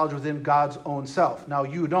all knowledge within God's own self. Now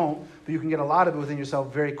you don't, but you can get a lot of it within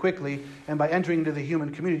yourself very quickly. And by entering into the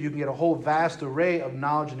human community, you can get a whole vast array of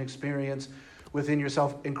knowledge and experience within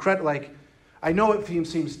yourself. I know it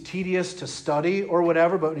seems tedious to study or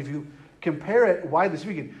whatever, but if you compare it, widely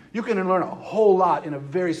speaking, you can learn a whole lot in a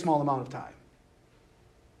very small amount of time.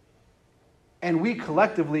 And we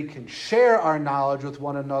collectively can share our knowledge with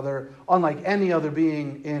one another unlike any other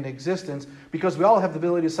being in existence because we all have the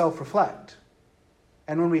ability to self-reflect.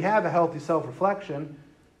 And when we have a healthy self-reflection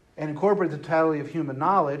and incorporate the totality of human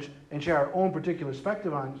knowledge and share our own particular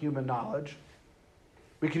perspective on human knowledge,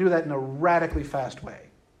 we can do that in a radically fast way,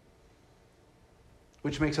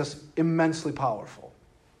 which makes us immensely powerful,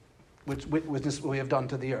 which we have done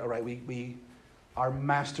to the earth, right? We are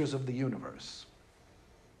masters of the universe.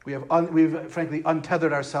 We've frankly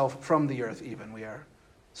untethered ourselves from the earth even. We are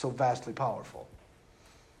so vastly powerful.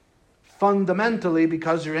 Fundamentally,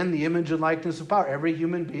 because you're in the image and likeness of power. Every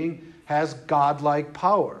human being has godlike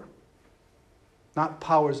power. Not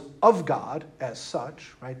powers of God as such,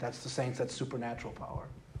 right? That's the saints, that's supernatural power.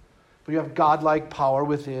 But you have godlike power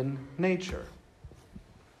within nature.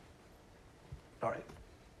 All right.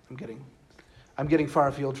 I'm getting far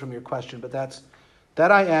afield from your question, but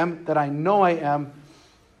that I know I am.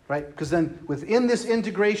 Right? Because then within this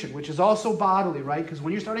integration, which is also bodily, right? Because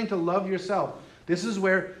when you're starting to love yourself, this is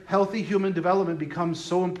where healthy human development becomes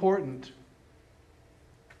so important.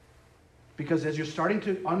 Because as you're starting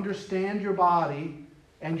to understand your body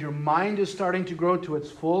and your mind is starting to grow to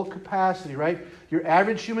its full capacity, right? Your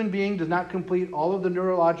average human being does not complete all of the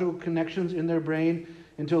neurological connections in their brain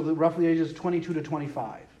until the roughly ages 22 to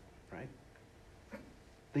 25, right?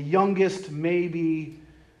 The youngest may be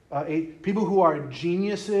people who are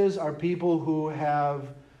geniuses are people who have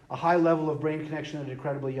a high level of brain connection at an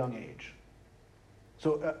incredibly young age.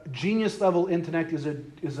 So genius level intellect is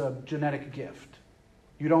a genetic gift.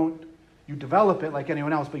 You develop it like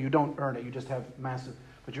anyone else, but you don't earn it. You just have massive.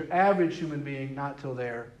 But your average human being, not till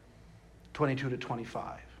they're 22 to 25,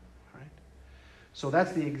 right? So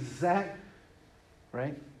that's the exact,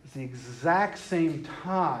 right? It's the exact same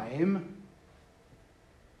time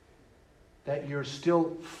that you're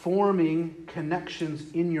still forming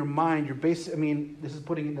connections in your mind. This is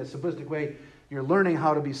putting it in a simplistic way, you're learning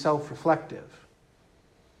how to be self-reflective.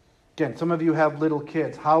 Again, some of you have little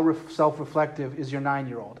kids. How self-reflective is your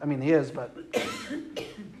 9-year-old? He is, but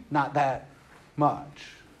not that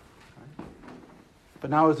much. Right? But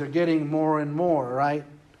now as they're getting more and more, right?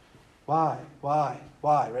 Why, right?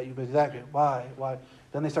 You exactly, why?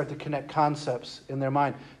 Then they start to connect concepts in their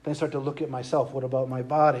mind. Then they start to look at myself. What about my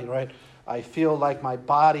body, right? I feel like my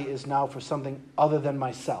body is now for something other than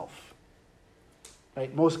myself.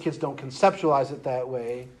 Right? Most kids don't conceptualize it that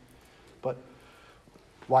way. But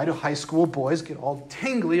why do high school boys get all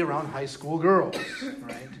tingly around high school girls?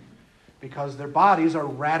 Right? Because their bodies are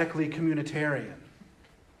radically communitarian.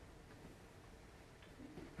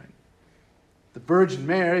 Right? The Virgin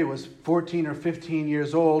Mary was 14 or 15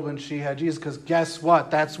 years old when she had Jesus, because guess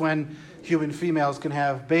what? That's when human females can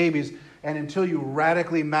have babies. And until you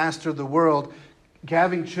radically master the world,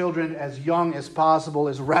 having children as young as possible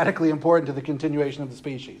is radically important to the continuation of the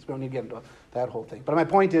species. We don't need to get into that whole thing. But my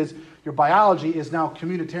point is, your biology is now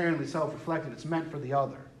communitarianly self-reflected. It's meant for the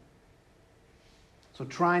other. So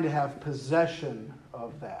trying to have possession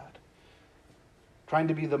of that. Trying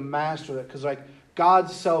to be the master of that. Because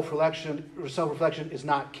God's self-reflection is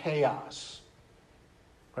not chaos.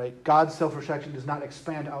 Right? God's self-reflection does not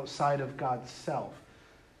expand outside of God's self.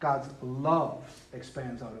 God's love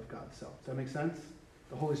expands out of God's self. Does that make sense?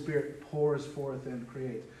 The Holy Spirit pours forth and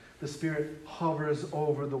creates. The Spirit hovers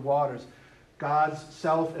over the waters. God's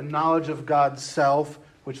self and knowledge of God's self,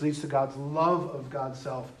 which leads to God's love of God's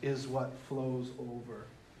self, is what flows over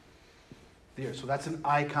the earth. So that's an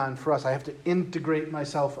icon for us. I have to integrate my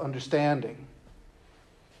self-understanding.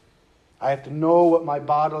 I have to know what my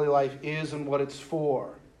bodily life is and what it's for.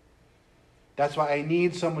 That's why I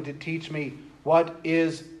need someone to teach me what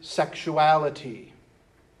is sexuality?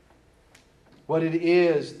 What it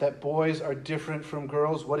is that boys are different from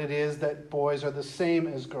girls? What it is that boys are the same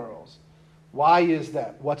as girls? Why is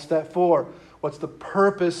that? What's that for? What's the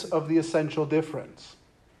purpose of the essential difference?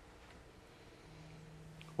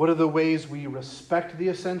 What are the ways we respect the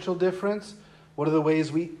essential difference? What are the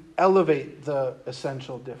ways we elevate the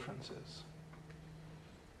essential differences?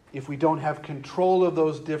 If we don't have control of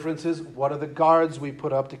those differences, what are the guards we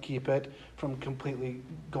put up to keep it from completely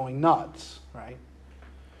going nuts, right?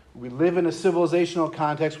 We live in a civilizational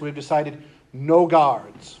context where we've decided no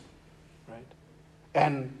guards, right?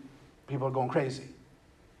 And people are going crazy.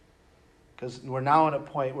 Because we're now at a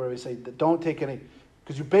point where we say, that don't take any...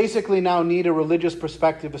 Because you basically now need a religious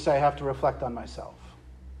perspective to say, I have to reflect on myself.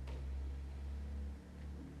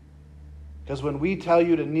 Because when we tell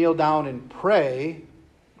you to kneel down and pray...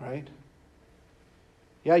 Right?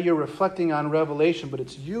 Yeah, you're reflecting on Revelation, but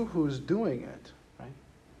it's you who's doing it. Right?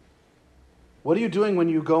 What are you doing when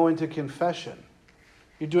you go into confession?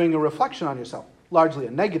 You're doing a reflection on yourself, largely a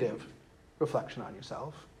negative reflection on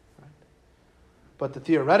yourself. Right? But the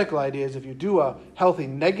theoretical idea is if you do a healthy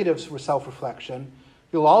negative self-reflection,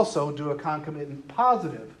 you'll also do a concomitant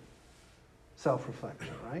positive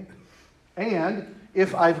self-reflection, right? And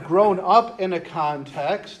if I've grown up in a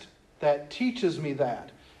context that teaches me that,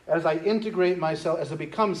 as I integrate myself, as I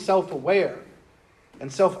become self-aware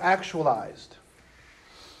and self-actualized.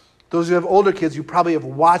 Those who have older kids, you probably have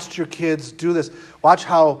watched your kids do this. Watch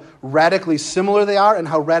how radically similar they are and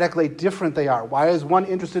how radically different they are. Why is one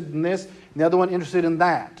interested in this and the other one interested in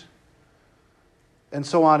that? And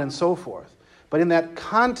so on and so forth. But in that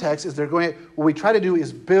context, what we try to do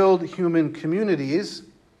is build human communities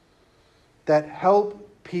that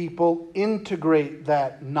help people integrate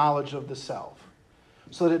that knowledge of the self.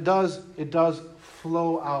 So that it does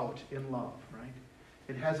flow out in love, right?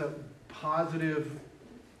 It has a positive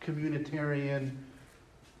communitarian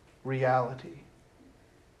reality.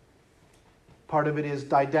 Part of it is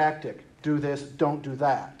didactic. Do this, don't do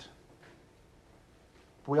that.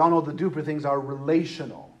 We all know the duper things are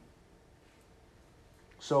relational.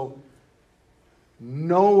 So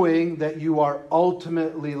knowing that you are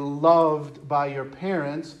ultimately loved by your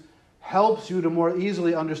parents helps you to more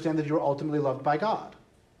easily understand that you're ultimately loved by God.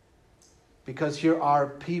 Because here are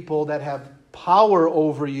people that have power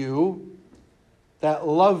over you that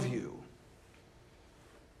love you.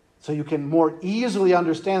 So you can more easily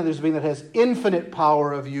understand that there's a being that has infinite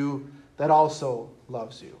power of you that also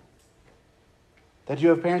loves you. That you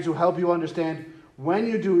have parents who help you understand when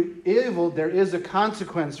you do evil, there is a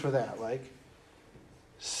consequence for that. Like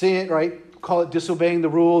sin, right? Call it disobeying the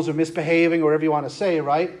rules or misbehaving or whatever you want to say,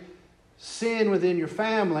 right? Sin within your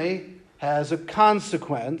family has a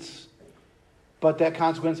consequence. But that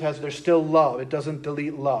consequence there's still love. It doesn't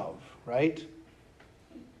delete love, right?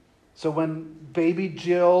 So when baby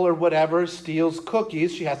Jill or whatever steals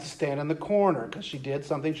cookies, she has to stand in the corner because she did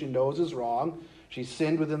something she knows is wrong. She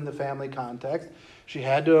sinned within the family context. She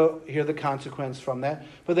had to hear the consequence from that.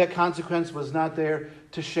 But that consequence was not there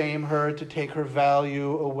to shame her, to take her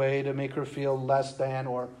value away, to make her feel less than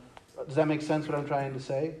or Does that make sense what I'm trying to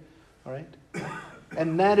say? All right?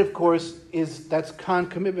 And that, of course, that's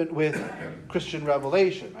concomitant with Christian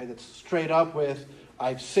revelation, right? It's straight up with,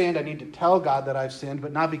 I've sinned, I need to tell God that I've sinned,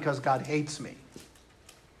 but not because God hates me.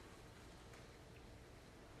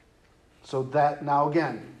 So that, now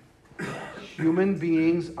again, human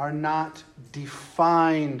beings are not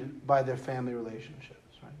defined by their family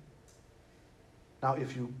relationships, right? Now,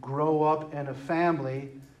 if you grow up in a family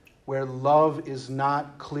where love is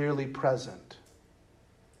not clearly present,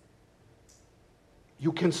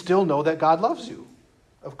 you can still know that God loves you,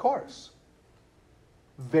 of course.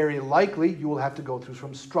 Very likely, you will have to go through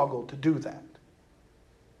some struggle to do that,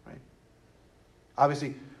 right?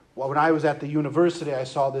 Obviously, when I was at the university, I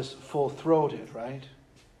saw this full-throated, right?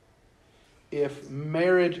 If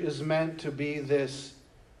marriage is meant to be this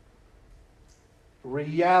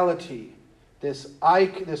reality, this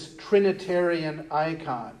Trinitarian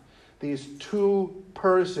icon, these two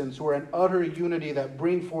persons who are in utter unity that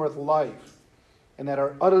bring forth life and that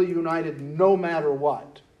are utterly united no matter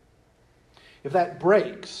what, if that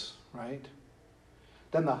breaks, right,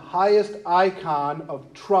 then the highest icon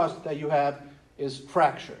of trust that you have is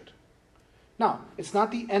fractured. Now, it's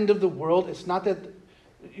not the end of the world. It's not that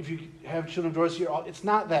if you have children of divorce, it's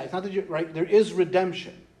not that. It's not that you're, right? There is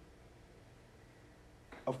redemption.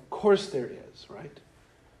 Of course there is, right?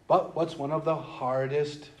 But what's one of the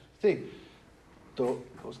hardest things?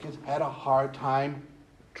 Those kids had a hard time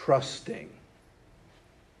trusting.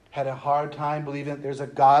 Had a hard time believing that there's a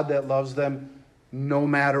God that loves them no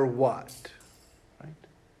matter what. Right?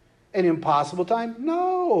 An impossible time?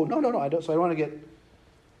 No. So I don't want to get...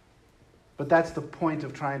 But that's the point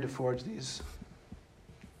of trying to forge these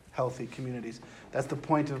healthy communities. That's the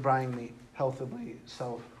point of being the healthily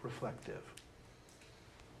self-reflective.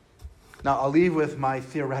 Now, I'll leave with my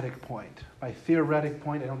theoretic point. My theoretic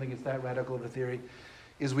point, I don't think it's that radical of a theory,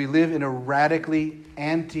 is we live in a radically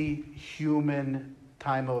anti-human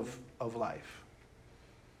time of life.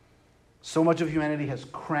 So much of humanity has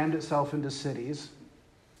crammed itself into cities.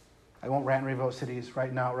 I won't rant and rave about cities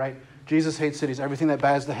right now, right? Jesus hates cities. Everything that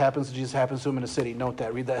bad that happens to Jesus happens to him in a city. Note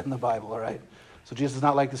that. Read that in the Bible, all right? So Jesus is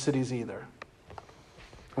not like the cities either.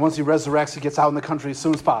 And once he resurrects, he gets out in the country as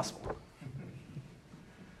soon as possible.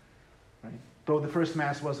 Right? Though the first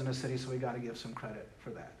Mass wasn't a city, so we got to give some credit for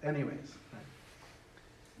that. Anyways, right?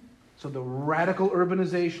 So the radical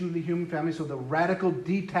urbanization of the human family, so the radical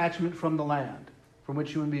detachment from the land from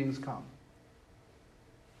which human beings come.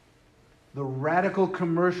 The radical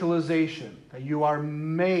commercialization that you are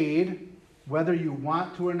made, whether you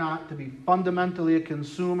want to or not, to be fundamentally a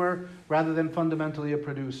consumer rather than fundamentally a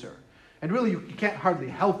producer. And really, you can't hardly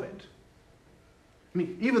help it. I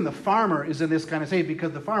mean, even the farmer is in this kind of state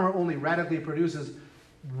because the farmer only radically produces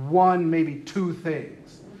one, maybe two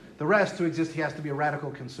things. The rest to exist, he has to be a radical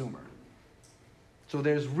consumer. So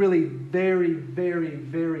there's really very, very,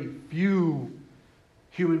 very few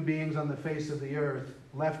human beings on the face of the earth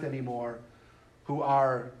left anymore who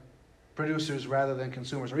are producers rather than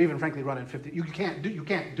consumers, or even frankly run in 50. You can't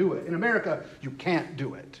do it. In America, you can't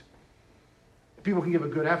do it. People can give a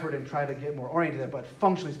good effort and try to get more oriented, but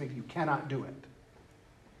functionally speaking, you cannot do it.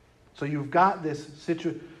 So you've got this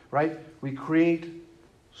situation, right? We create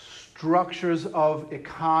structures of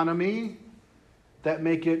economy that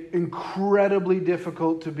make it incredibly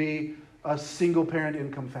difficult to be a single-parent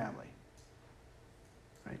income family.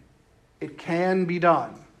 Right? It can be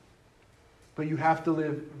done, but you have to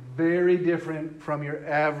live very different from your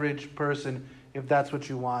average person if that's what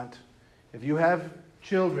you want. If you have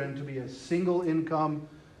children, to be a single-income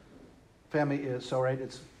family is so, right?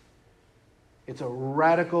 It's a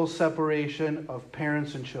radical separation of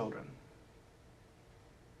parents and children.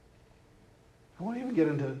 I won't even get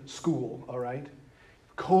into school, all right?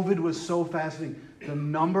 COVID was so fascinating. The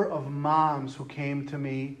number of moms who came to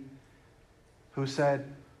me who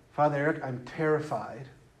said, Father Eric, I'm terrified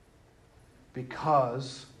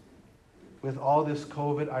because with all this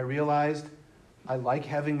COVID, I realized I like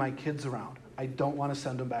having my kids around. I don't want to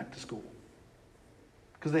send them back to school.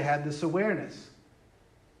 Because they had this awareness.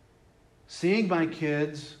 Seeing my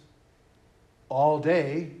kids all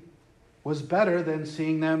day was better than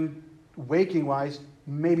seeing them waking-wise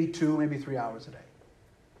maybe 2, maybe 3 hours a day.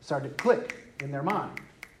 It started to click in their mind.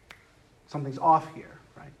 Something's off here,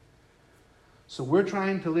 right? So we're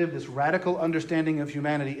trying to live this radical understanding of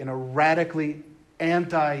humanity in a radically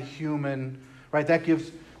anti-human, right? That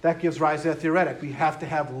gives rise to that theoretic. We have to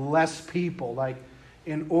have less people. Like,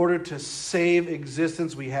 in order to save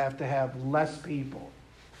existence, we have to have less people.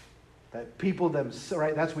 That people themselves,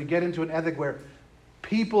 right? That's we get into an ethic where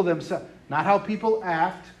people themselves, not how people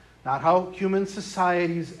act, not how human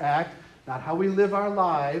societies act, not how we live our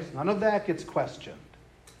lives. None of that gets questioned.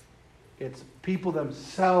 It's people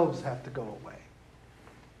themselves have to go away.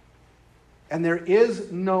 And there is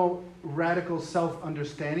no radical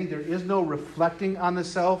self-understanding. There is no reflecting on the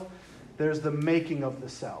self. There's the making of the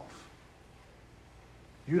self.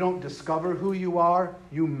 You don't discover who you are,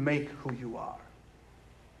 you make who you are.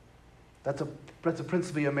 That's a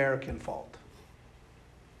principally American fault.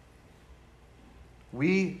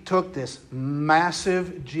 We took this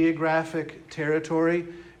massive geographic territory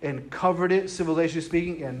and covered it, civilizationally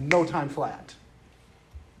speaking, in no time flat.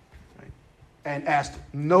 Right? And asked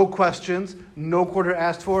no questions, no quarter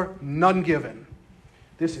asked for, none given.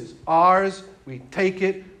 This is ours, we take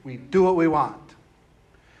it, we do what we want.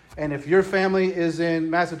 And if your family is in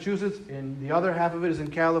Massachusetts and the other half of it is in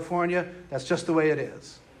California, that's just the way it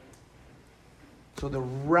is. So the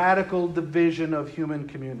radical division of human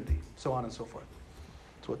community, so on and so forth.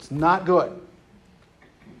 So it's not good.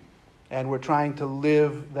 And we're trying to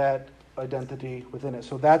live that identity within it.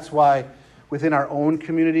 So that's why within our own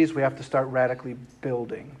communities, we have to start radically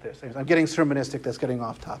building this. I'm getting sermonistic, that's getting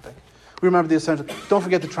off topic. We remember the essential. Don't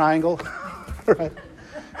forget the triangle. Right?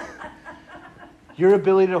 Your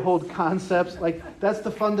ability to hold concepts, like that's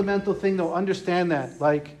the fundamental thing, though. Understand that.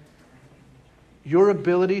 Like your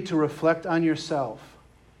ability to reflect on yourself,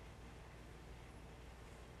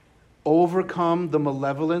 overcome the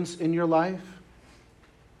malevolence in your life,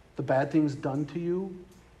 the bad things done to you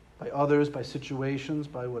by others, by situations,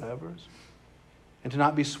 by whatever's, and to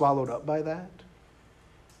not be swallowed up by that.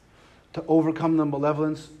 To overcome the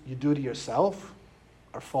malevolence you do to yourself,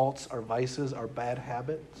 our faults, our vices, our bad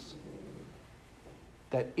habits.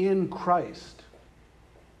 That in Christ,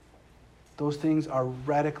 those things are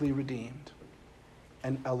radically redeemed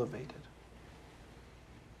and elevated.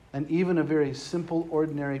 And even a very simple,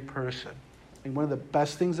 ordinary person. And one of the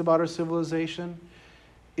best things about our civilization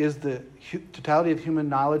is the totality of human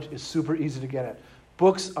knowledge is super easy to get at.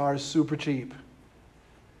 Books are super cheap.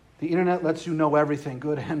 The internet lets you know everything,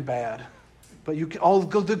 good and bad. But you can, all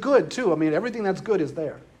the good, too. I mean, everything that's good is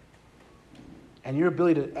there. And your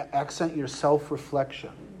ability to accent your self-reflection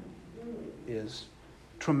is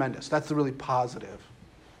tremendous. That's the really positive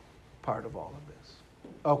part of all of this.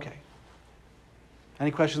 Okay. Any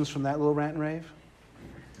questions from that little rant and rave?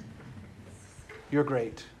 You're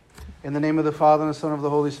great. In the name of the Father, and the Son, and of the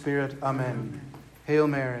Holy Spirit, amen. Hail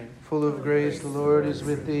Mary, full of grace, the Lord is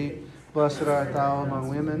with thee. Blessed art thou among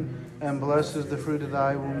women, and blessed is the fruit of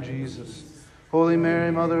thy womb, Jesus. Holy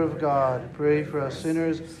Mary, Mother of God, pray for us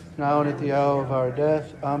sinners, now and at the hour of our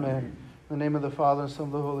death. Amen. In the name of the Father, and Son,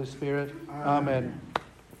 and of the Holy Spirit. Amen.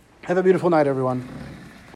 Have a beautiful night, everyone.